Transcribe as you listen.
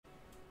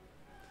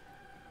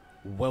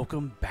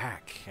Welcome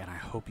back, and I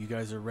hope you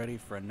guys are ready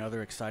for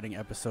another exciting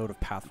episode of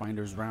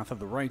Pathfinders Wrath of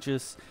the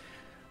Righteous.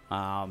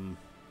 Of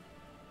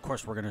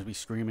course, we're going to be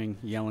screaming,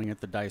 yelling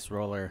at the dice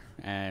roller,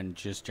 and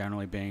just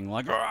generally being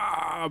like,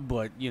 "Ah!"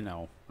 But, you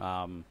know,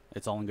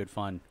 it's all in good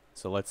fun.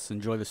 So let's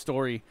enjoy the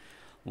story,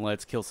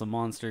 let's kill some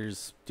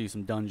monsters, do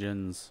some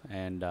dungeons,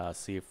 and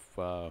see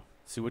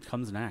what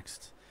comes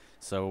next.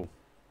 So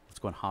let's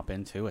go and hop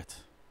into it.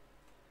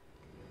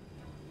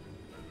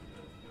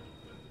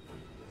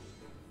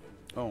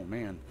 Oh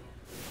man,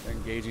 they're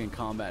engaging in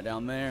combat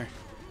down there.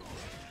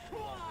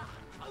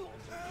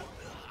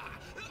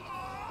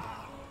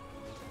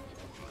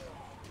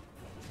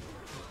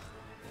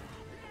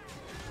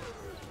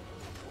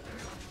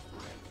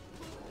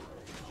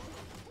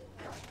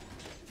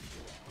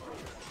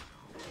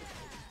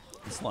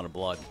 That's a lot of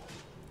blood.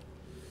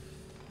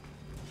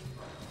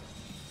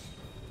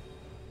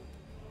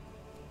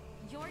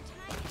 Your time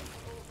is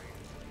over.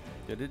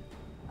 Did it?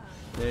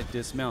 It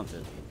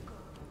dismounted.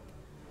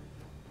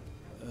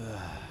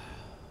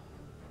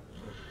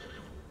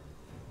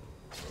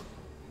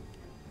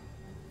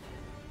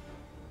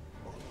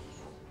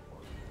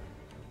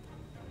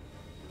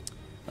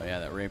 Oh yeah,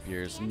 that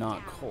rapier is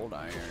not cold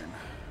iron.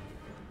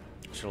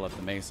 Should have left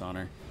the mace on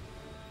her.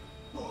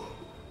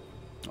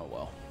 Oh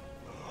well.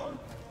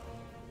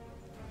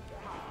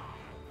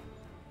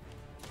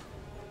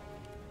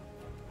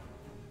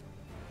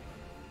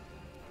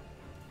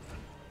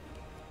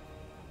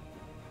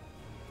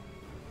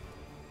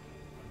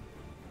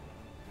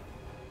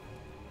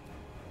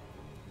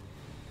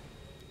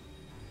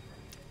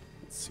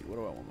 Let's see, what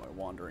do I want my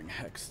wandering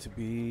hex to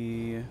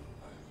be?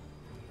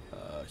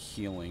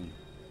 Healing.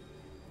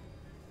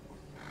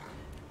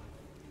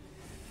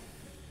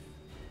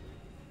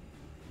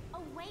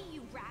 Away,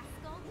 you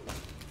rascal!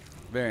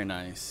 Very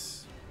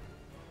nice.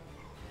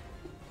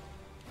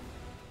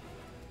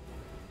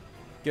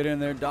 Get in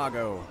there,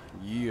 doggo.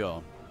 Yeah.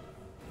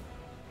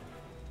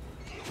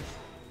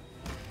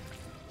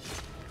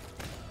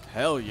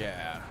 Hell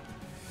yeah.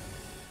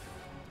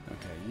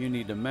 Okay, you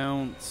need to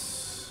mount.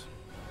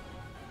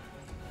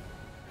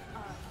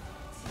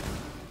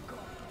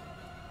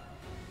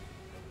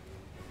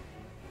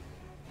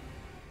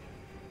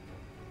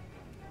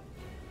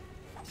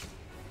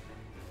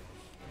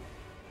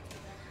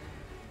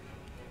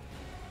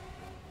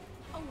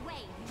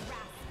 Away, you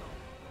rascal!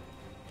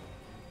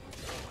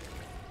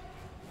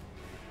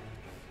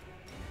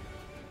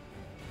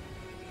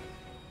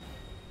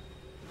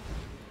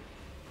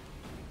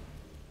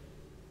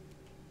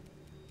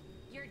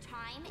 Your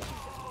time is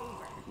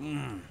over.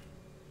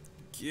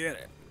 Get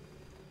it.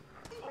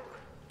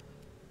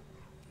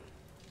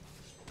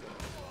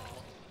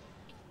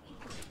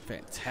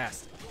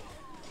 Fantastic.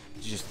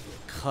 Just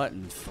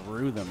cutting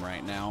through them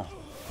right now.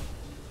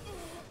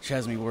 Which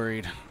has me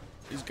worried.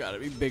 There's gotta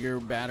be bigger,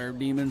 badder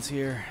demons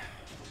here.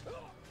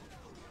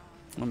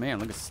 Oh man,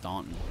 look at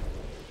Staunton.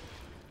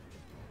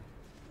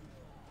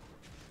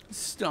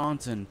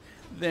 Staunton,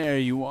 there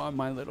you are,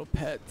 my little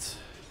pet.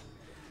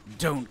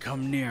 Don't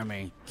come near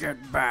me.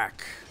 Get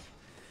back.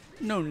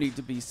 No need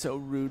to be so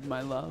rude,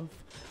 my love.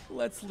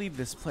 Let's leave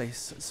this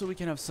place so we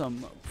can have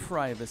some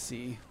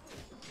privacy.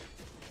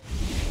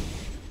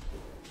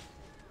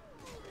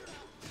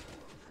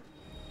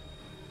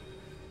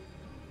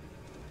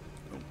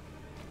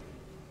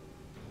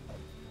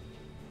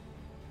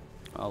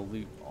 I'll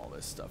leave all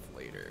this stuff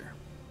later.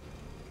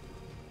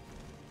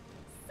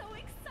 So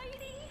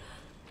exciting!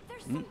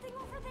 There's something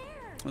over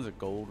there! There's a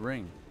gold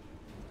ring.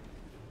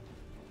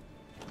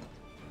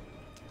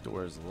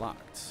 Door is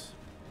locked.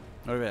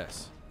 Look at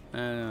this.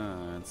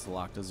 It's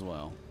locked as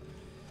well.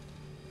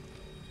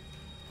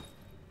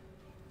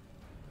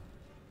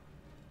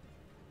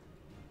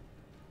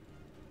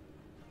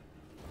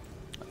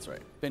 That's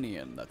right.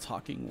 Finian, the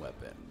talking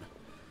weapon.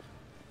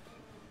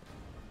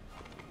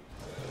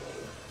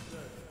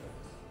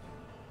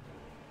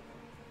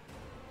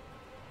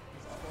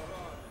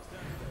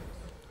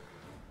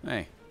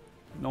 Hey,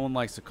 no one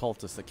likes a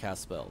cultist that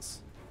cast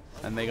spells.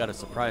 And they got a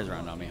surprise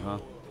round on me, huh?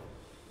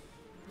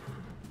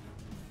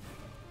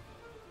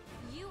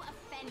 You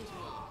offend me.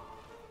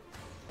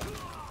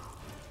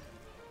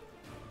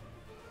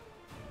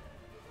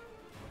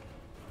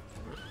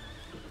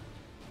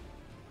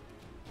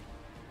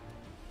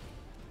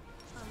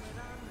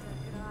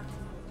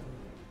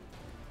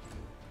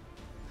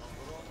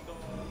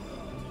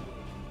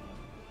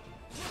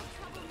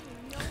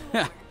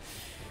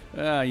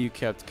 You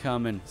kept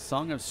coming.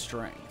 Song of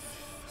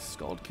Strength.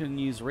 Skald can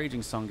use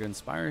Raging Song to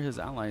inspire his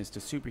allies to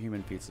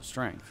superhuman feats of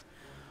strength.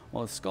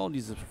 While the Skald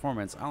uses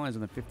performance, allies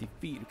within 50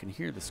 feet who can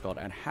hear the Skald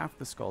add half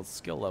the Skald's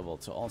skill level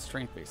to all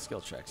strength-based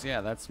skill checks. Yeah,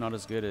 that's not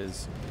as good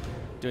as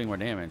doing more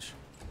damage.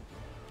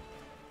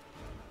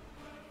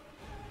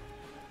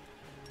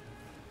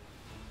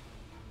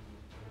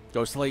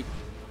 Go sleep.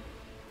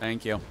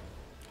 Thank you.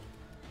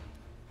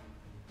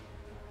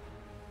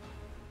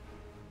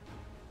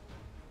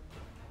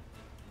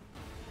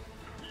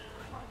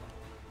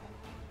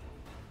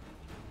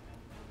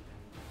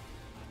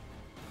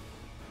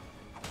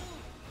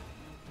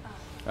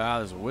 Ah,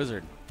 there's a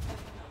wizard.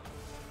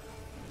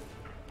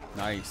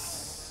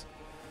 Nice.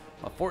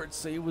 My fort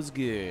save was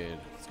good.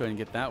 Let's go ahead and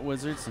get that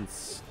wizard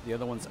since the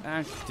other one's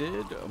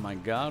acted. Oh my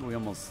god, we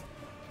almost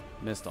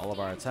missed all of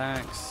our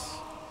attacks.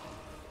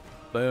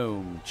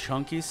 Boom.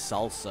 Chunky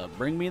salsa.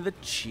 Bring me the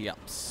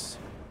chips.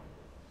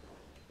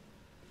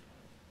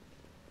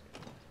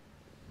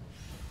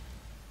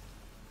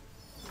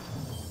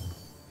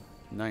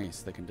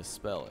 Nice, they can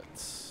dispel it.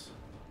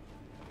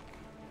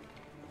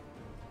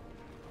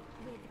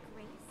 With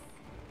grace.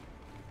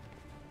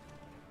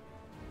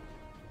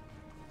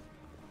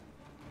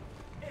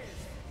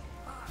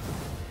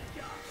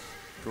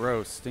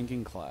 Gross,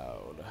 stinking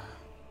cloud.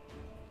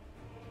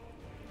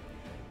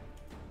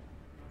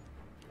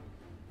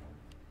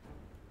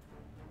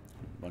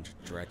 Bunch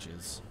of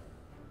dretches.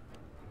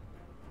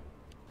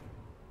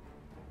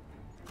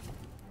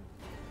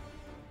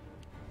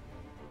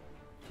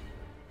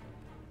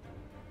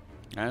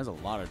 There's a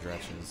lot of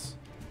dretches.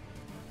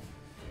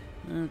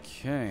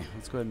 Okay,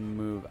 let's go ahead and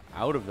move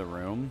out of the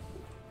room.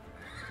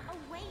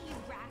 Away, you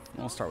rascal.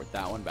 We'll start with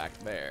that one back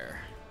there.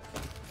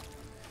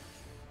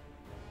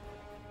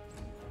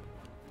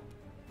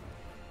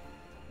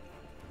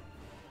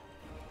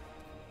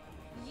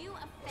 You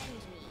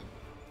offend me.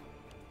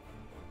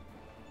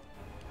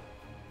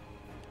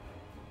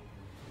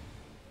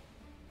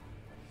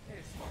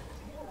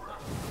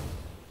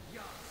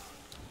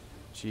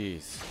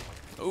 Jeez.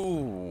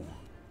 Ooh.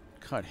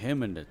 Cut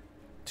him into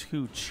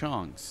 2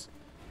 chunks.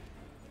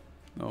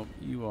 Oh,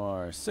 you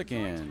are Your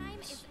sickened. time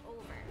is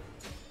over.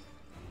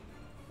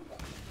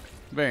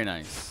 Very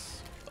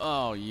nice.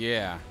 Oh,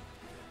 yeah.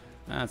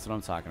 That's what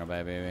I'm talking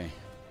about, baby.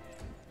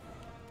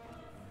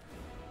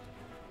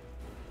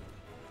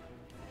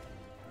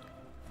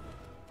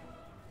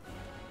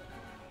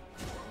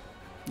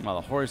 Well,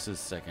 the horse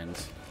is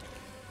sickened.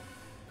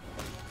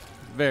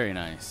 Very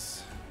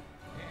nice.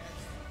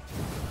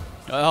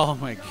 Oh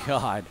my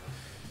god.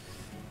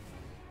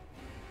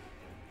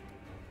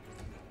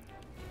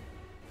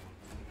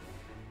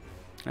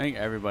 I think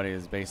everybody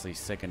is basically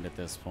sickened at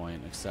this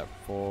point, except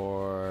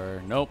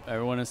for... Nope,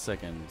 everyone is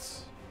sickened.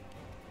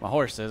 My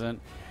horse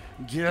isn't.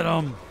 Get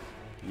him!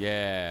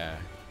 Yeah.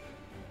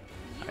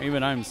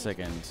 Even I'm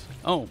sickened.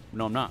 Oh,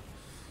 no, I'm not.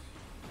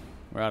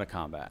 We're out of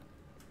combat.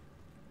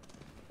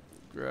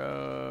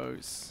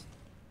 Gross.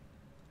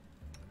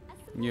 A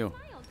simple You.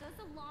 smile goes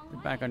a long Get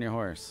way. back on your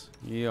horse.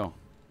 You.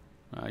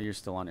 You're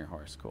still on your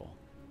horse. Cool.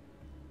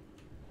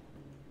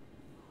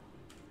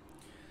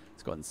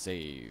 Let's go ahead and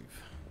save.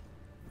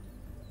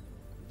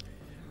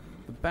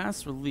 The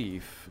bas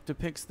relief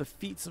depicts the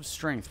feats of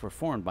strength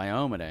performed by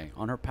Omade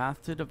on her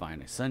path to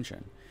divine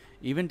ascension.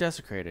 Even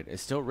desecrated, it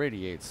still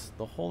radiates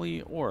the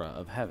holy aura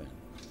of heaven.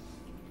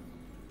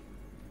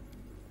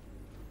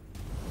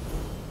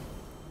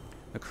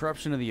 The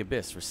corruption of the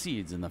abyss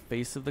recedes in the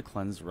face of the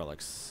cleansed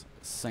relic's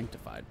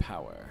sanctified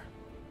power.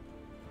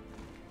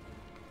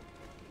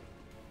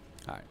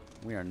 Alright,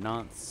 we are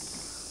not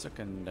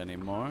sickened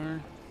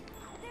anymore.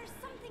 There's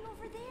something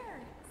over there.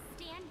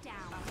 Stand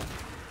down.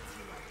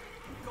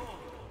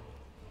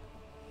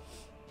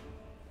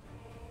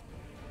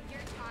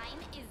 Your time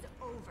is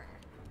over.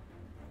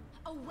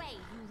 Away,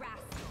 you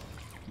rascal.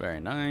 Very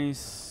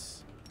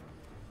nice.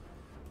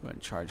 Go ahead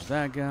and charge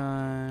that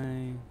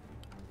guy.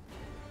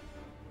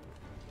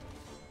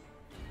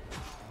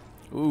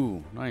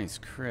 Ooh, nice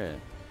crit.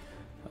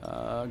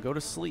 Go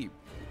to sleep.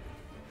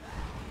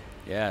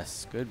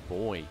 Yes, good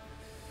boy.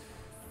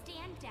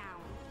 Stand down.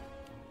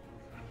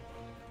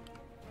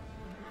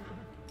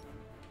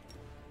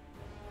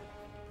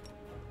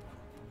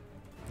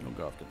 We'll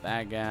go after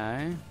that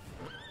guy.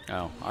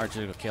 Oh,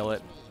 Archer will kill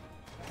it.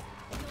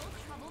 You'll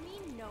trouble me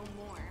no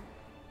more.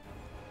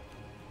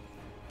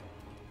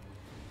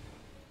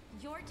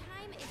 Your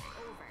time is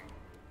over.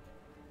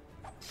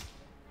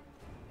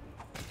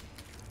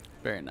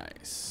 Very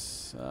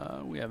nice.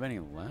 We have any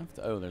left?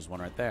 Oh, there's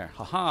one right there.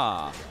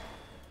 Haha.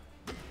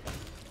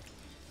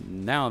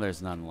 Now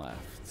there's none left.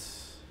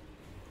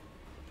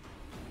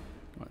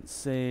 Go ahead and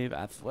save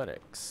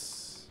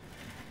athletics.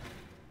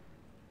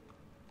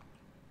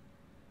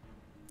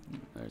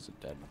 There's a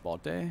dead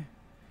bote.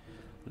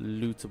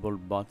 Lootable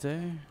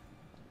bote.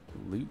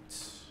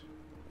 Loot.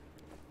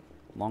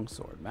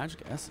 Longsword.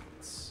 Magic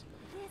essence.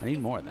 I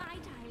need more of that. My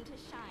time to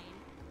shine.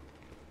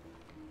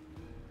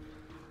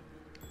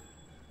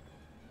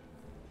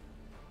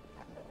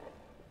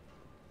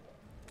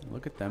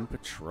 Look at them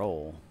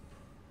patrol.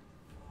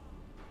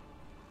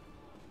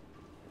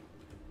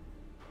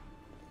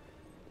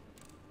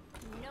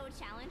 No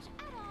challenge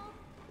at all.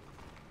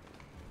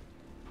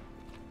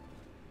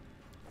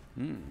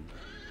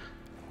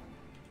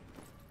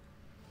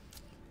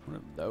 What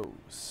are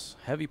those?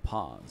 Heavy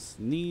paws.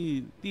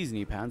 These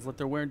knee pads let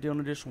their wearer deal an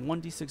additional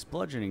 1d6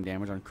 bludgeoning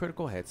damage on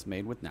critical hits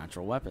made with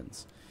natural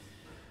weapons.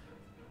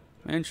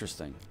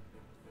 Interesting.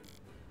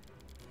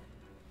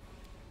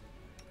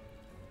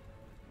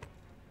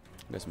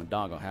 I guess my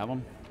dog will have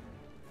them.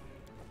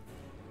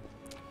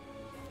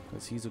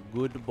 Because he's a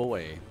good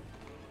boy.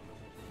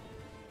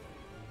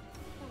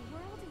 The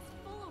world is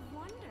full of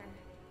wonder.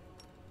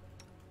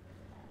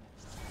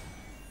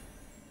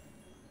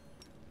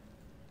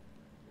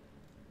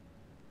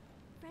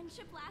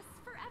 Friendship lasts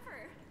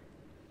forever.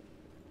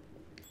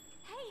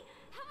 Hey,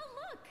 have a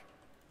look.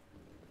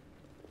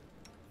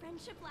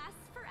 Friendship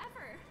lasts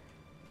forever.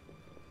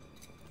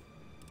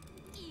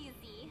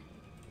 Easy.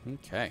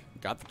 Okay,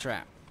 got the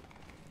trap.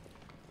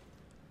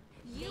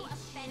 You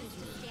offend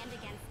to stand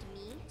against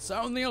me.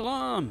 Sound the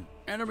alarm!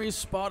 Enemy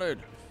spotted!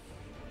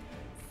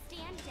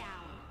 Stand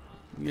down.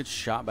 You get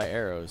shot by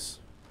arrows.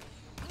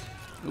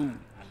 Ooh.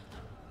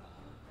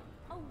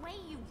 Away,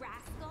 you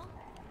rascal.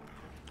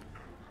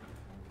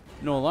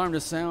 No alarm to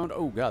sound.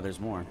 Oh god, there's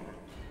more.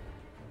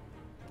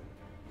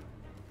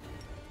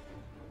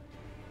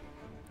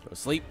 Go to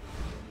sleep.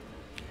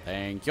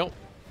 Thank you.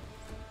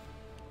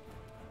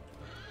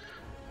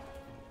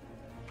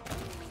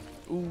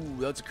 Ooh,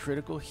 that's a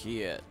critical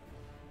hit.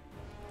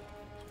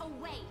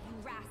 Away, you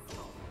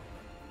rascal.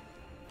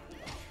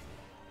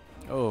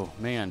 Oh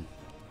man.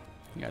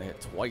 You gotta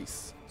hit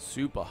twice.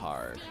 Super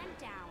hard. Stand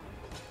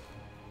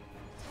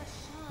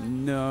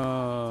down.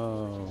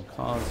 No.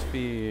 Cause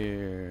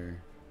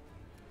fear.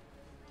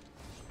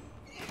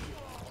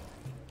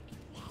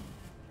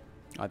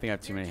 I think I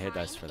have too many hit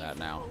dice for that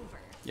now.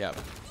 Yep.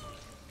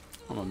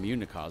 I'm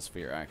immune to cause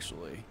fear,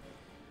 actually.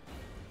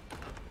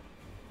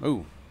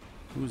 Oh,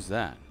 who's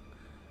that?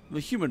 The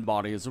human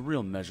body is a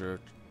real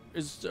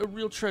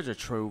treasure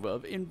trove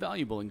of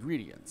invaluable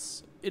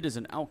ingredients. It is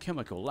an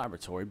alchemical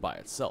laboratory by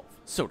itself,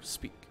 so to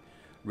speak.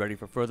 Ready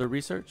for further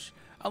research?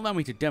 Allow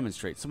me to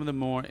demonstrate some of the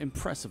more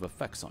impressive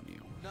effects on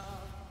you.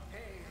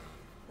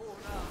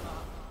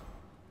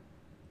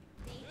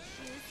 They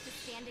choose to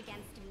stand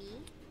against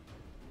me.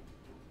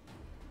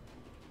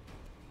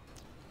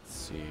 Let's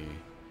see.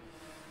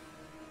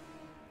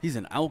 He's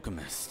an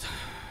alchemist.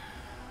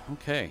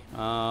 Okay.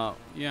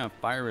 Yeah,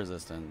 fire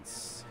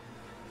resistance.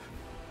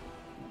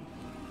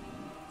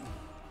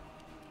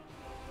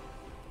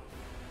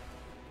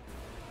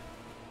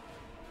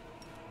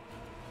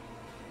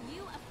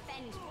 You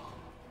offend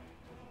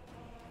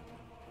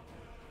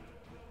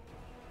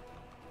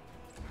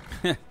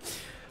me.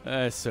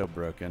 It's so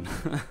broken.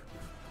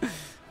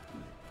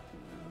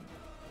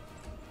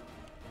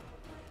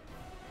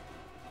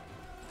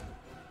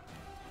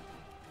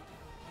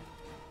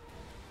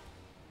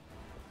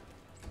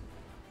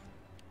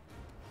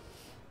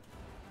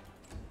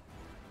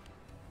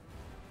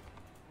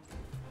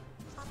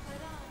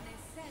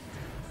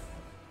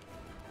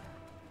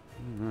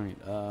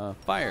 Alright,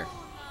 fire.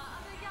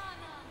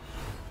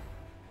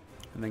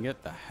 And then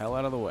get the hell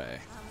out of the way.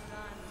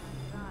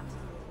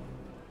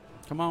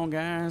 Come on,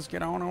 guys,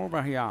 get on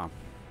over here.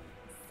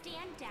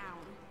 Stand down.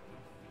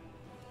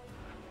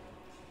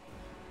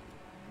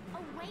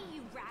 Away,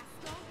 you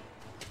rascal.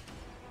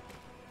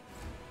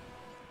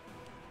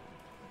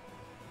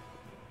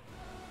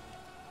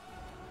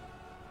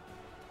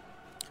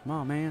 Come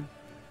on, man.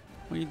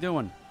 What are you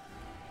doing?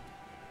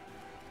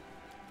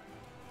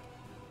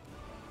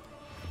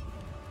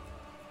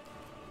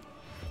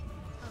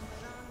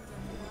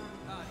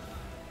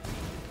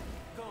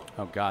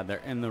 Oh god,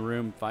 they're in the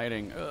room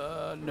fighting.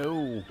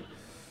 No.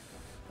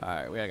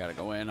 Alright, we gotta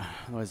go in.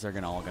 Otherwise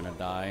they're all gonna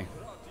die.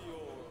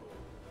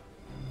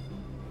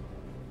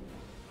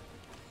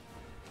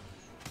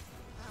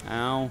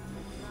 Ow.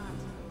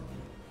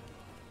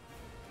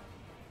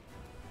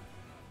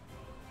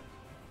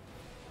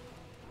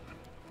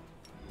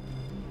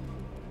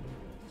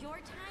 Your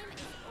time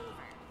is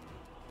over.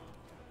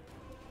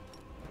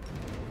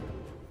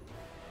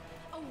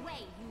 Away,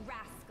 you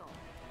rascal.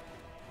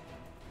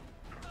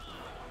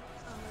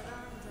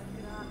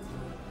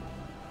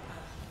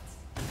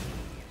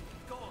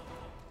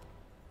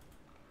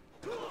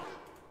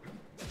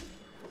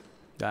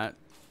 That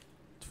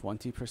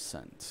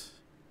 20%.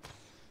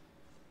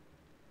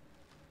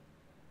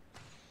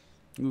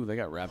 Ooh, they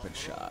got rapid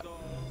shot.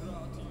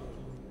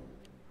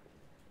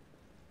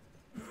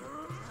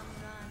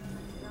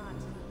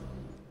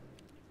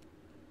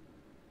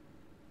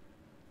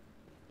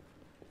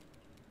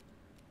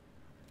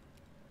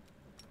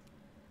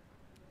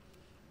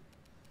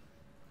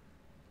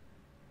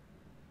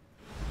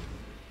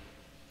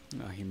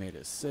 Oh, he made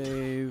a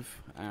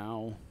save.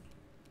 Ow.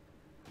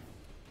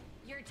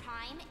 Your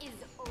time is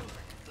over.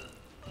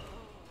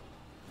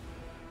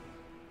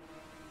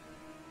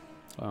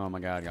 Oh my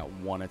god, I got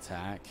one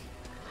attack.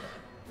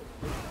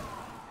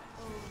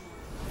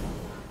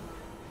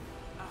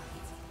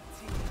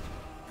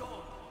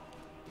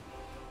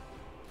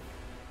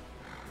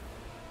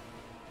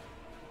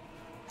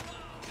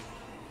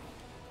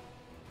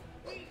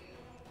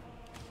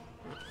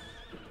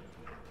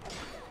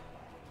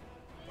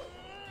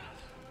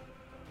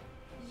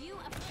 You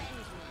offend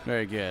me.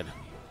 Very good.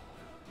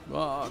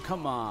 Oh,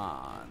 come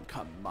on.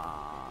 Come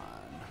on.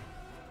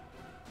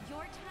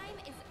 Your time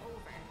is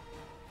over.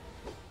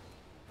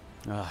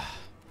 Ah.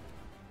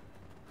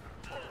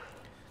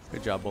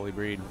 Good job, Bully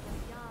Breed.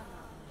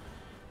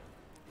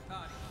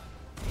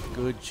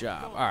 Good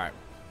job. Alright.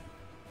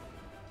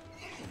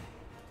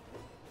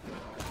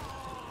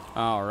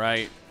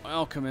 Alright.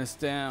 Alchemist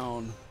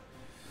down.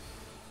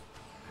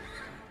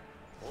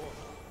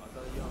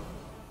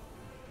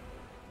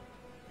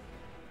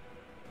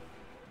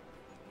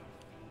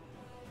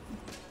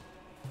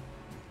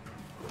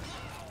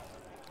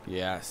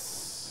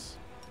 Yes.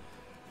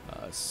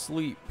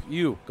 Sleep.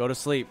 You, go to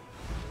sleep.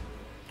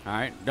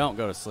 Alright, don't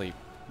go to sleep.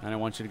 I don't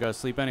want you to go to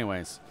sleep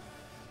anyways.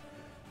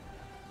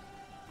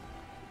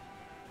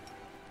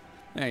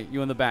 Hey,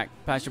 you in the back.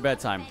 Past your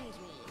bedtime.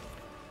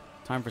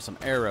 Time for some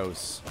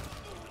arrows.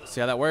 See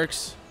how that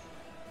works?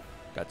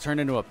 Got turned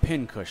into a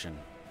pin cushion.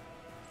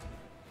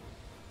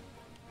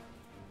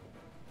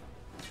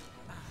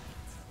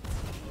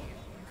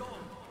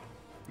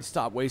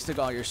 Stop wasting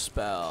all your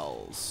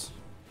spells.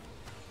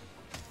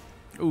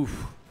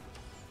 Oof.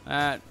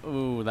 That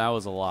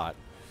was a lot.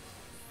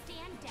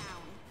 Stand down.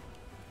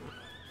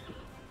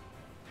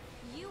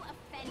 You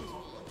offend me.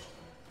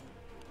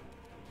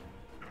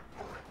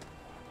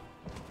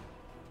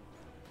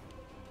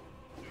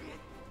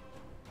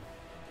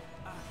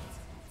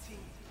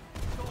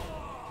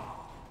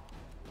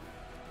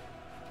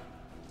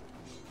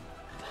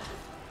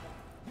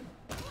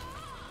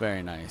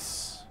 Very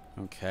nice.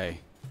 Okay.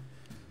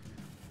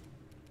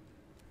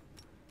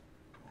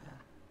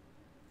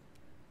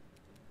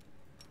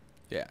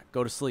 Yeah,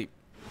 go to sleep.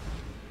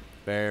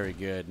 Very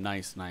good.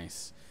 Nice,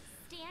 nice.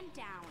 Stand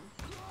down.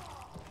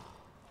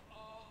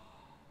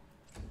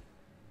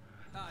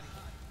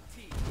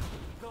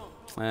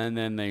 And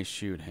then they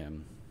shoot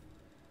him.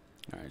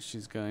 Alright,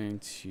 she's going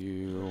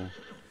to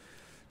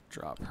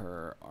drop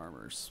her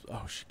armor.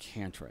 Oh, she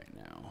can't right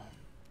now.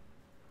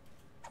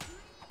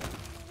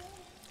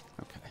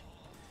 Okay.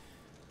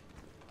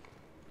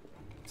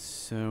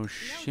 So,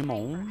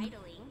 Shimon.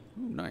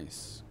 Ooh,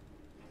 nice.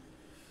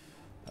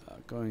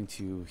 Going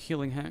to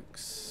Healing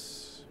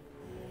Hex.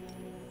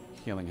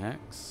 Healing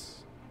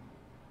Hex.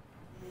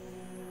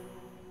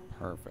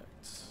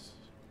 Perfect.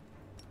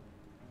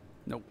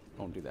 Nope,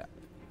 don't do that.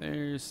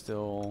 There's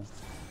still...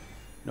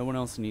 No one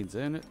else needs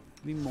any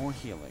more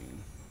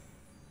healing.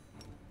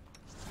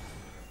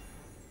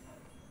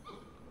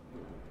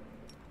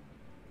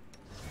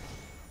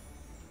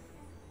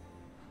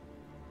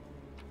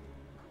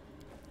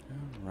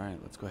 Alright,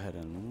 let's go ahead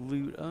and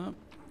loot up.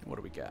 What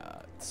do we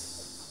got?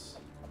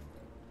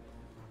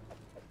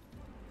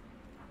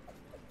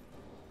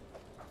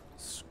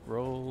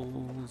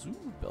 Scrolls.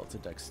 Ooh, belt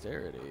of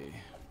dexterity.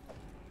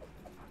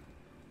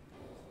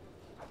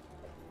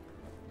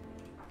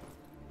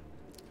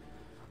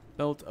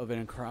 Belt of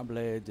incredible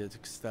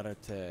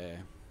dexterity.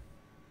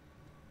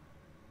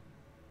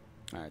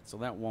 Alright, so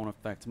that won't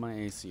affect my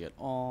AC at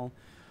all.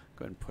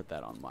 Go ahead and put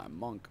that on my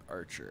monk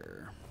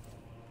archer.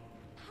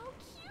 How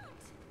cute.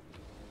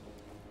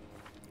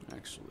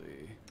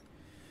 Actually,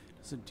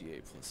 it's a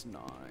D8 plus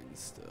 9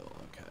 still.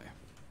 Okay.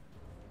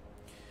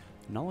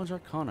 Knowledge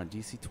Arcana,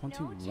 DC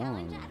 21. No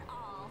challenge at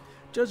all.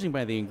 Judging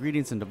by the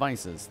ingredients and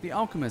devices, the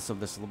alchemists of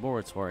this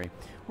laboratory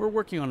were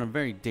working on a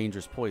very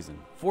dangerous poison.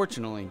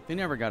 Fortunately, they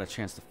never got a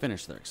chance to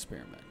finish their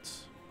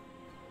experiment.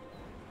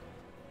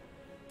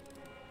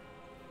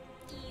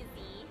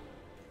 Easy.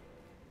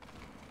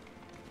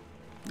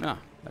 Ah,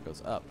 that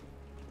goes up.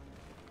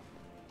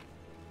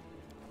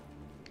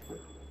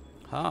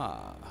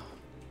 Ha.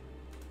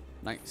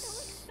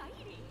 Nice. So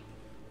exciting.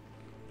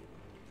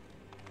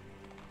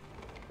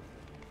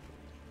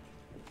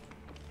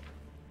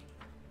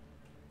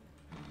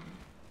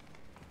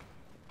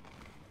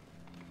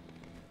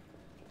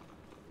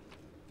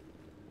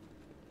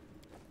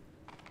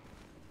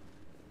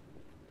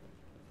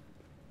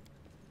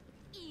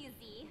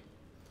 Easy.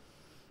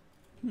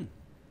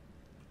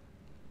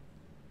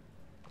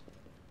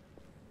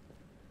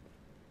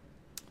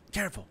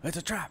 Careful, it's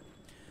a trap.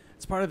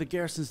 It's part of the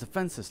garrison's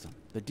defense system.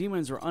 The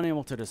demons were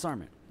unable to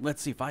disarm it.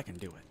 Let's see if I can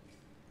do it.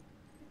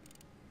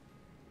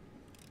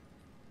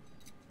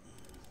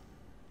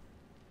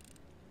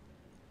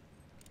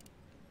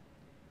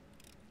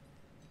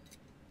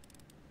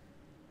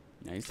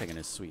 Yeah, he's taking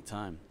his sweet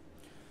time.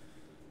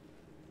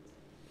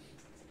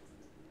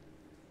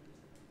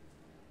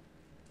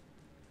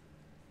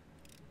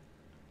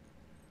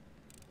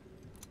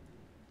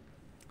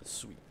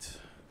 Sweet.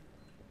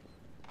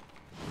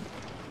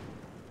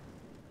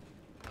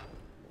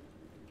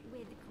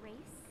 With grace.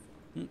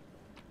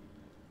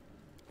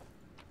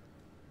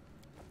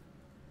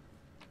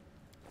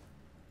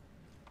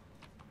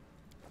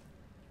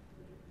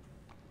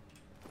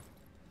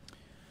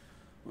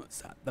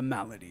 What's that? The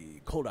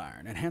Malady. Cold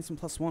Iron.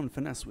 Enhancement +1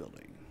 finesse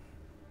wielding.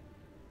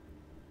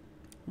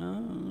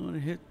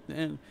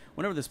 And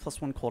whenever this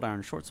 +1 Cold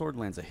Iron short sword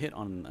lands a hit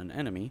on an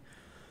enemy,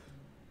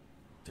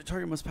 the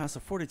target must pass a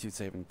Fortitude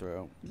saving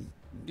throw.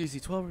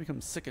 DC 12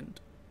 becomes sickened.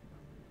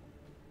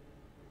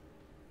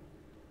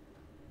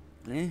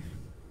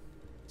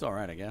 It's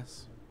alright, I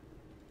guess.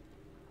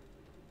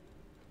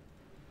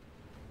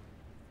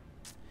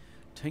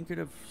 Tankard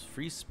of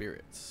Free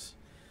Spirits.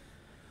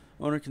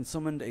 Owner can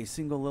summon a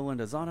single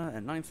Leyland Azada.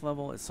 At 9th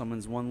level, it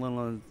summons one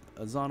Leyland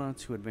Azada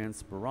to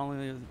advance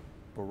Boralani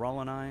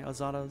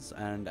Azadas,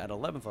 and at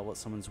 11th level, it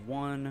summons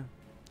one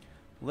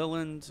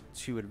Leyland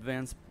to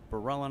advance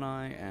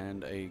Boralani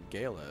and a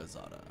Gala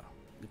Azada.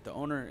 If the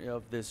owner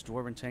of this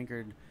Dwarven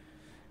Tankard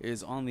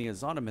is on the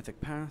Azada mythic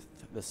path,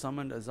 the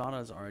summoned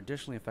Azadas are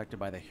additionally affected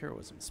by the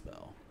heroism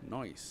spell.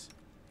 Nice.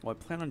 Well,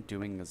 I plan on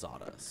doing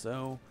Azada,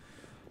 so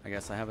I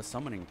guess I have a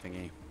summoning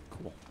thingy.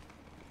 Cool.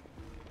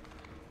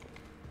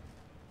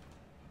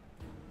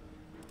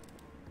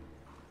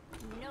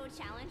 No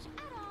challenge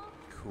at all.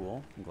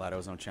 Cool. I'm glad I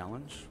was no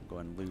challenge. Go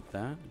ahead and loot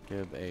that.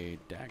 Give a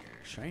dagger.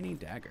 Shiny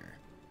dagger.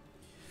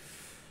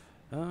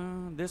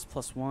 This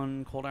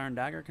 +1 cold iron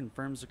dagger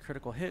confirms a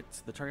critical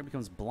hit. The target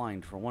becomes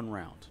blind for 1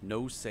 round.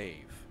 No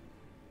save.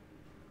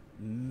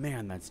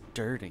 Man, that's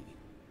dirty.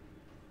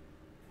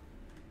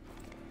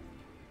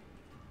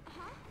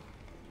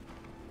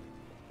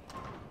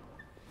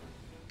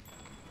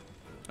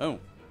 Oh.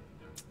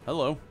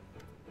 Hello.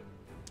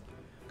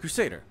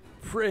 Crusader.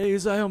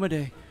 Praise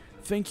Iomade.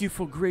 Thank you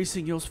for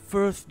gracing your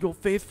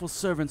faithful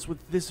servants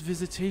with this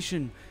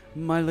visitation,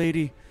 my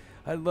lady.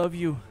 I love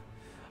you.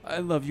 I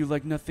love you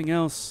like nothing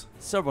else.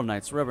 Several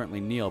knights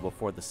reverently kneel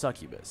before the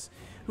succubus,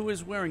 who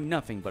is wearing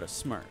nothing but a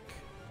smirk.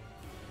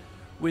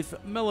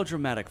 With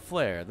melodramatic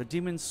flair, the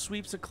demon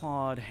sweeps a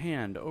clawed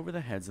hand over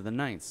the heads of the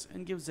knights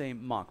and gives a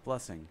mock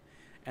blessing.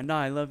 And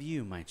I love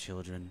you, my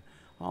children,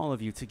 all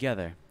of you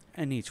together,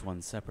 and each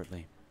one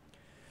separately.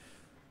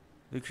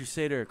 The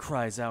Crusader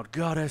cries out,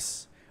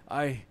 Goddess,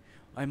 I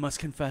must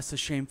confess a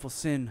shameful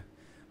sin.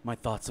 My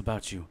thoughts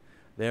about you,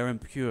 they are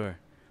impure.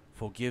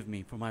 Forgive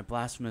me for my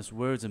blasphemous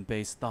words and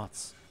base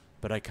thoughts,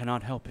 but I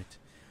cannot help it.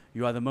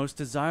 You are the most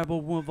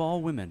desirable of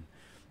all women.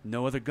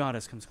 No other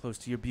goddess comes close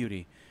to your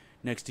beauty.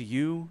 Next to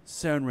you,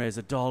 Serenre is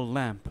a dull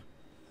lamp,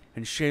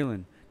 and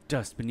Shaylin,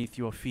 dust beneath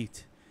your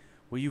feet.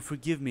 Will you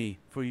forgive me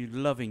for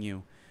loving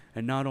you,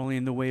 and not only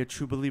in the way a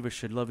true believer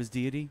should love his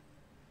deity?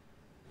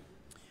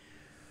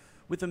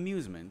 With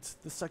amusement,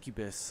 the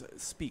succubus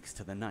speaks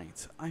to the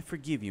knight. I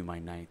forgive you, my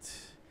knight.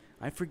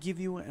 I forgive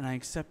you, and I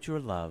accept your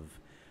love.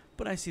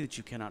 But I see that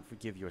you cannot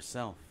forgive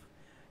yourself.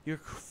 Your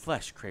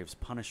flesh craves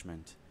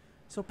punishment.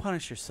 So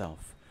punish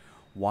yourself.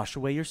 Wash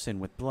away your sin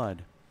with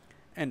blood,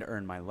 and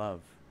earn my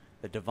love,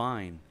 the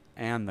divine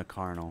and the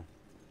carnal.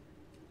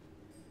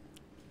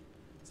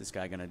 What's this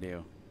guy gonna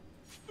do?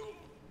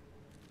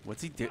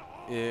 What's he do?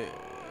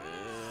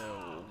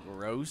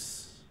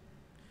 Gross.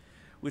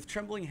 With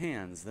trembling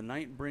hands, the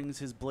knight brings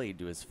his blade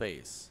to his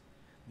face.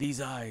 These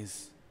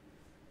eyes,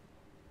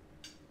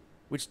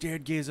 which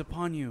dared gaze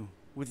upon you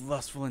with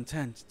lustful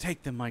intent,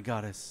 take them, my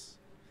goddess.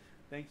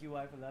 Thank you,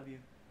 wife. I love you.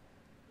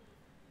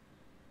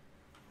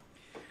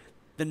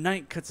 The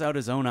knight cuts out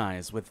his own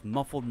eyes with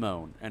muffled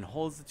moan and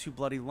holds the 2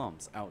 bloody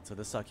lumps out to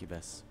the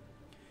succubus.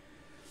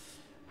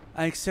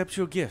 I accept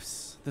your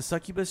gifts. The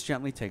succubus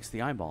gently takes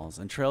the eyeballs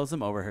and trails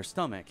them over her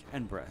stomach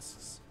and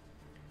breasts,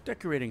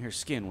 decorating her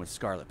skin with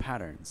scarlet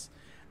patterns.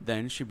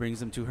 Then she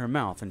brings them to her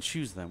mouth and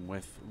chews them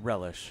with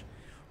relish.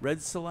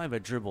 Red saliva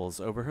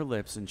dribbles over her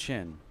lips and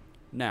chin.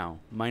 Now,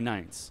 my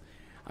knights,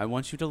 I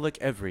want you to lick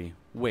every...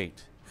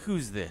 Wait,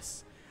 who's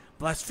this?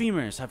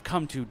 Blasphemers have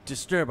come to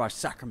disturb our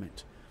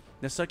sacrament.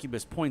 The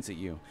succubus points at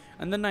you,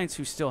 and the knights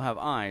who still have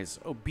eyes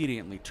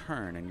obediently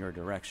turn in your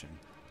direction.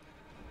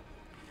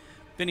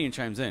 Finian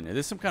chimes in. Is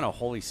this some kind of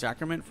holy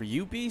sacrament for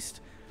you, beast?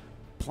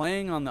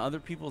 Playing on the other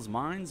people's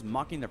minds,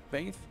 mocking their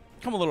faith?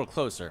 Come a little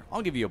closer.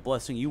 I'll give you a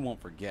blessing you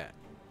won't forget.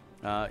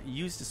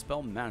 Use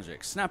dispel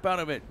magic. Snap out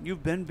of it.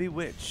 You've been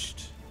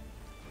bewitched.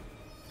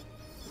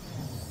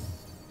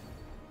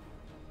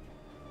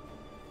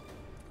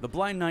 The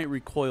blind knight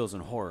recoils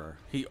in horror.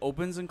 He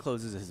opens and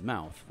closes his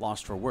mouth,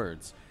 lost for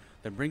words,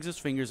 then brings his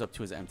fingers up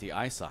to his empty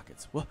eye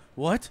sockets.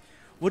 What?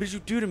 What did you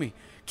do to me?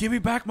 Give me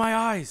back my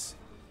eyes!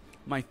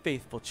 My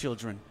faithful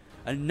children,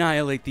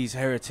 annihilate these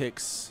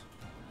heretics.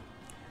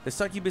 The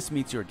succubus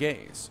meets your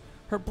gaze,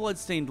 her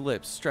blood-stained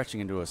lips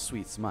stretching into a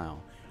sweet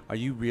smile. Are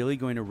you really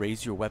going to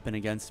raise your weapon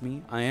against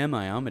me? I am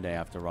Iomade,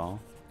 after all.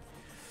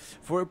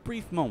 For a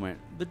brief moment,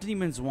 the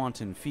demon's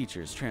wanton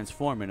features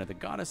transform into the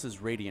goddess's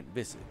radiant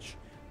visage,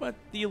 but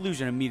the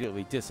illusion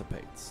immediately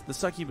dissipates. The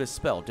succubus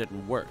spell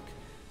didn't work.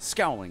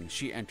 Scowling,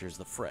 she enters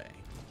the fray.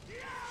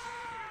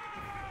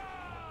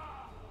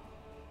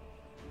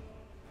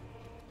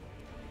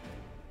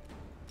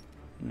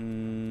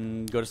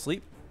 Go to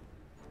sleep?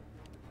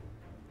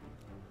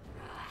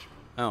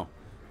 Oh,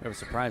 we have a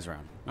surprise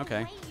round.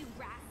 Okay. Away, you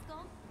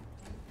rascal.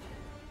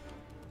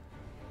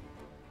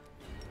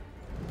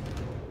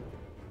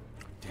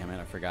 Damn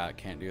it, I forgot.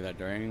 Can't do that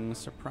during the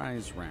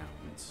surprise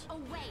rounds.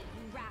 Away,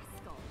 you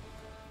rascal.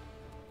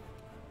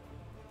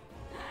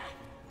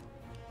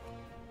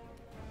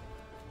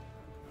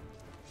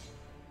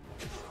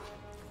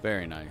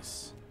 Very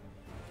nice.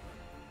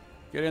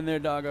 Get in there,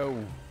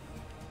 doggo.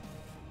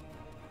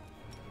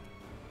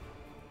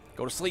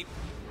 Go to sleep.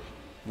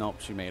 Nope,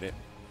 she made it.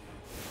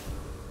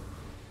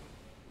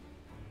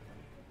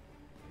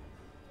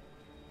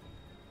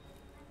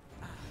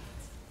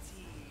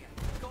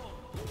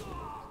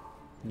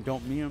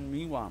 Don't me and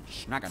me while I'm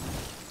snacking.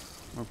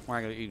 Before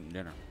I gotta eat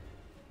dinner.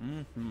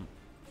 Your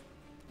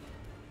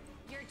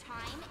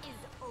time is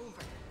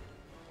over.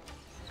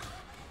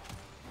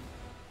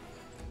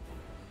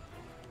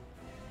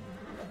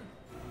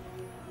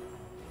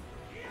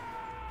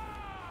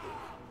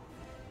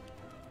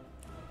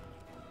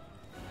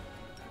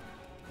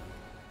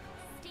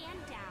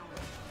 Stand down.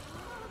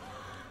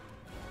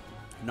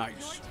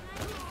 Nice.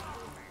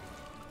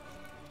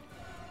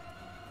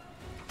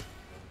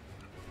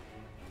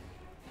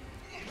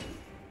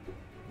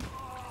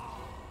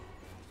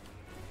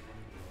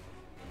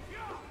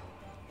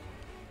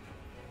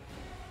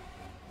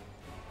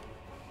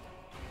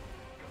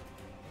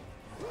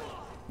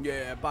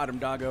 Yeah, bottom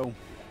doggo.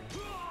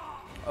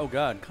 Oh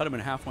god, cut him in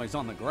half while he's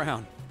on the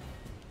ground.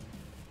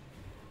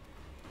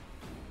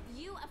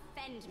 You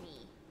offend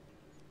me.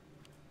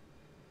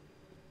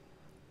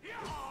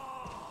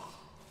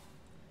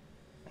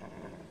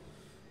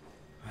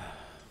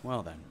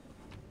 Well then,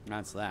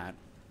 that's that.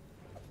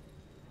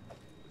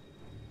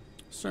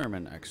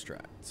 Sermon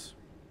extracts.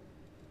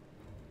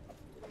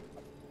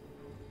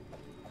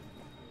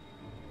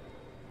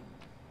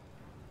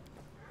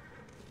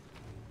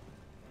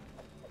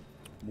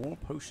 More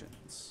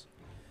potions.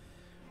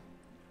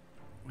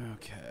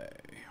 Okay.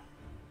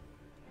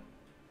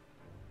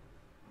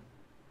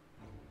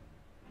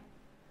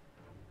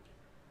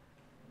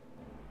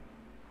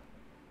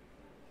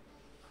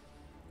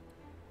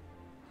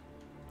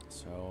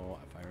 So,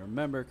 if I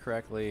remember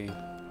correctly,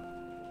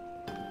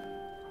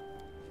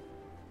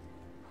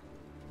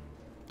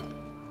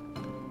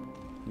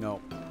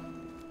 nope.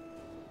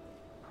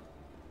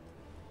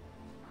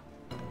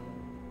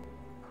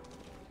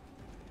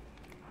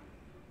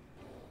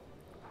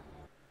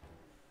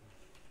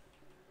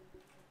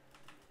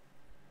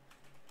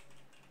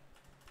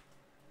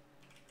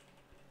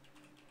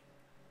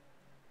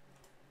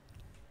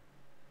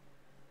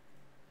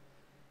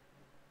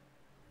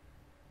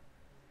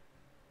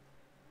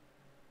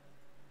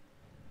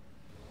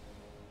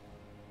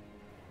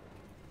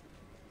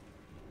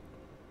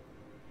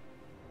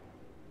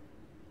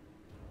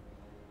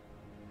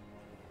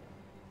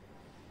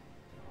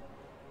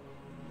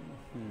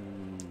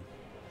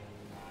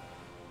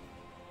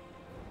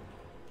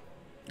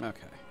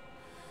 Okay.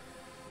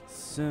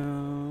 So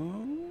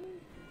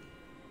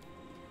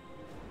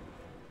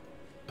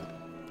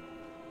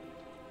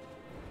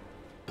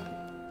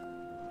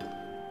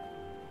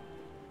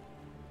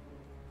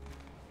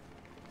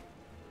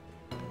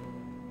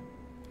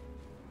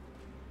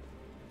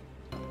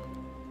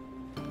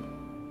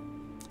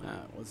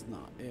that was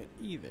not it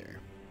either.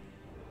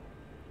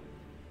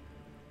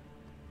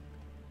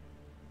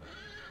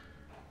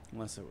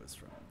 Unless it was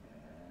from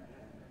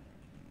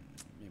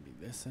maybe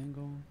this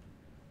angle.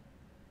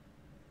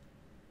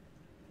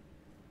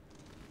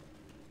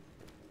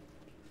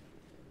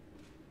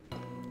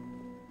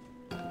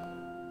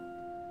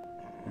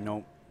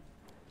 Nope.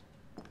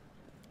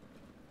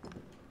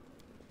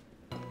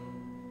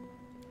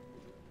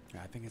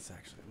 Yeah, I think it's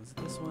actually, was it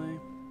this way?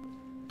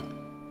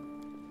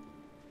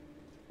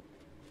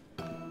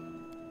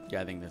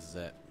 Yeah, I think this is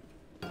it.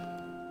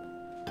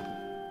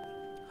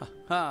 Ha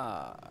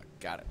ha!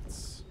 Got it.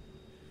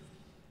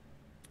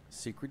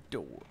 Secret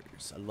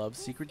doors. I love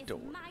secret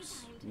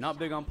doors. Not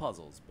big on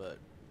puzzles, but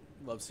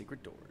love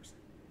secret doors.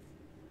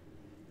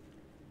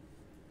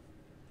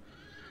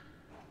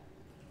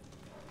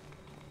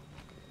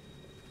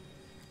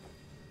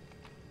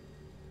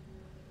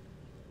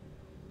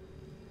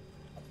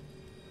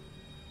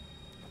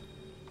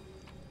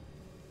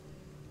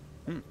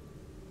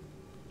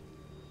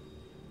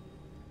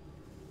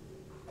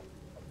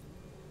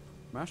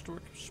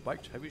 Masterwork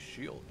spiked heavy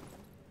shield.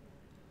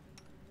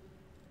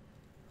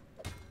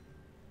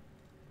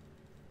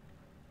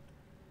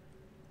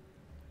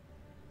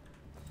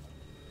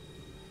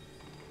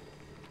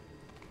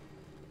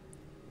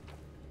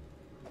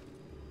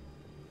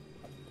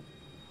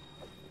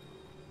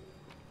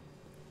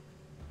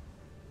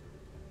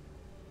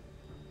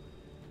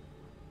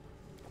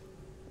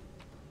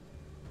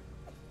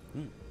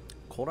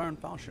 Cold iron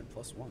falchion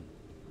 +1.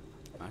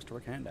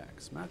 Masterwork hand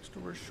axe.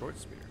 Masterwork short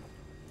spear.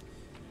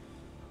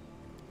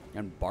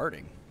 And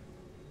barding.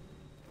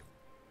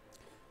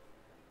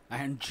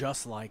 And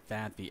just like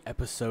that, the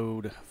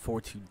episode for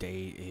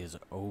today is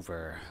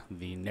over.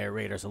 The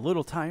narrator's a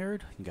little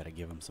tired. You gotta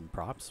give him some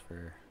props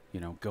for,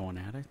 going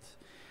at it.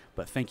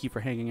 But thank you for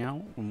hanging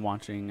out and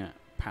watching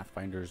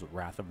Pathfinders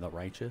Wrath of the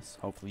Righteous.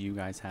 Hopefully you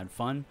guys had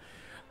fun.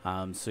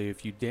 So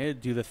if you did,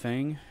 do the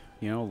thing.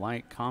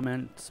 Like,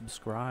 comment,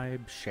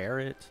 subscribe, share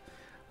it.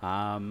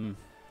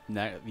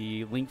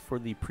 The link for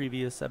the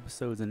previous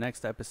episodes and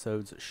next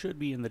episodes should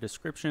be in the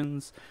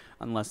descriptions,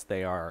 unless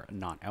they are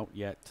not out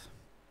yet.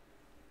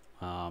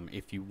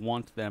 If you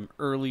want them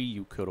early,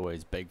 you could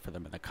always beg for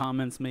them in the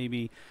comments,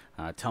 maybe.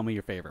 Tell me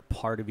your favorite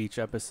part of each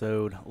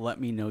episode.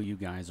 Let me know you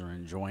guys are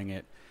enjoying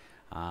it.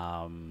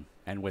 And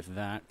with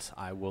that,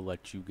 I will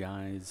let you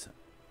guys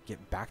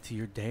get back to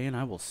your day, and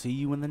I will see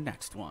you in the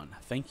next one.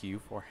 Thank you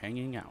for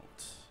hanging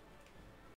out.